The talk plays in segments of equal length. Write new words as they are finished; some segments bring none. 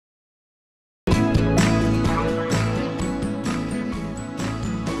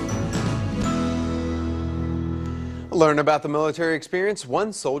Learn about the military experience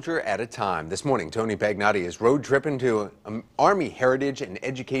one soldier at a time. This morning, Tony Pagnotti is road tripping to Army Heritage and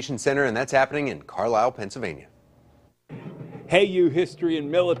Education Center, and that's happening in Carlisle, Pennsylvania. Hey, you history and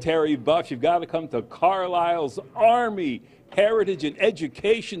military buffs, you've got to come to Carlisle's Army Heritage and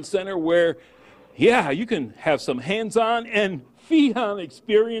Education Center where, yeah, you can have some hands-on and feet-on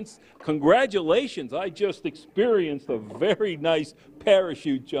experience. Congratulations, I just experienced a very nice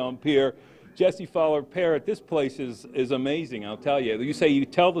parachute jump here. Jesse Fowler-Parrott, this place is amazing, I'll tell you. You say you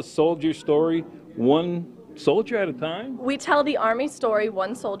tell the soldier story one soldier at a time? We tell the Army story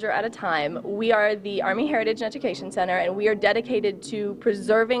one soldier at a time. We are the Army Heritage and Education Center, and we are dedicated to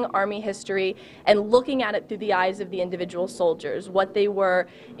preserving Army history and looking at it through the eyes of the individual soldiers, what they were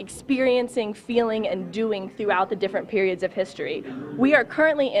experiencing, feeling, and doing throughout the different periods of history. We are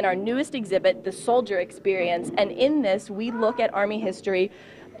currently in our newest exhibit, the Soldier Experience, and in this we look at Army history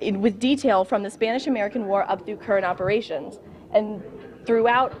with detail from the Spanish-American War up through current operations. And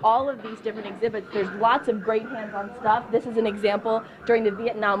throughout all of these different exhibits, there's lots of great hands-on stuff. This is an example during the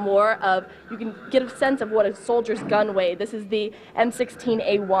Vietnam War of, you can get a sense of what a soldier's gun weighed. This is the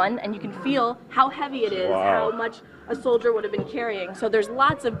M16A1, and you can feel how heavy it is, wow, how much a soldier would have been carrying. So there's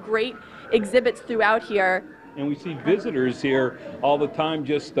lots of great exhibits throughout here. And we see visitors here all the time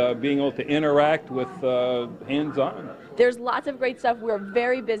just being able to interact with hands-on. There's lots of great stuff. We're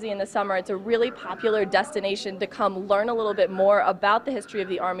very busy in the summer. It's a really popular destination to come learn a little bit more about the history of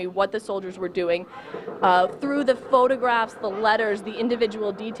the Army, what the soldiers were doing. Through the photographs, the letters, the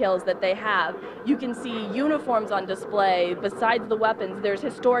individual details that they have, you can see uniforms on display. Besides the weapons, there's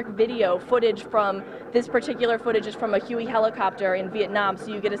historic video footage from, this particular footage is from a Huey helicopter in Vietnam,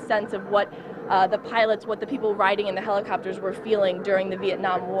 so you get a sense of what the pilots, what the people riding in the helicopters were feeling during the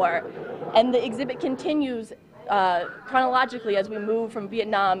Vietnam War. And the exhibit continues chronologically as we move from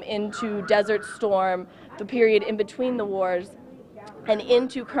Vietnam into Desert Storm, the period in between the wars, and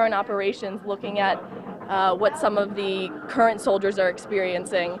into current operations, looking at what some of the current soldiers are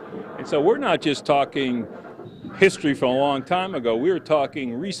experiencing. And so we're not just talking history from a long time ago, we're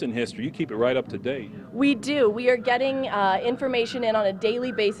talking recent history. You keep it right up to date. We do. We are getting information in on a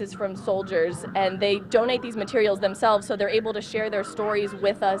daily basis from soldiers, and they donate these materials themselves, so they're able to share their stories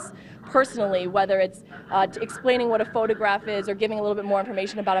with us personally, whether it's explaining what a photograph is or giving a little bit more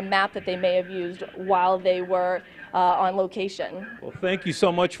information about a map that they may have used while they were on location. Well, thank you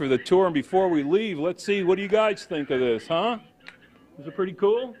so much for the tour, and before we leave, let's see, what do you guys think of this, huh? Is it pretty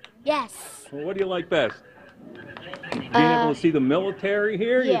cool? Yes. Well, what do you like best? Being able to see the military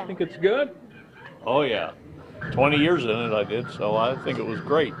here, yeah. You think it's good? Oh yeah, 20 years in it I did, so I think it was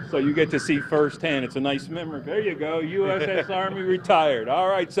great. So you get to see firsthand. It's a nice memory. There you go, USS Army retired. All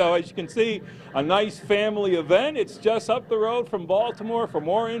right, so as you can see, a nice family event. It's just up the road from Baltimore. For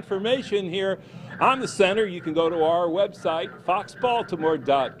more information here on the center, you can go to our website,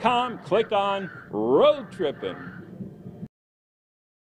 foxbaltimore.com, click on Road Trippin'.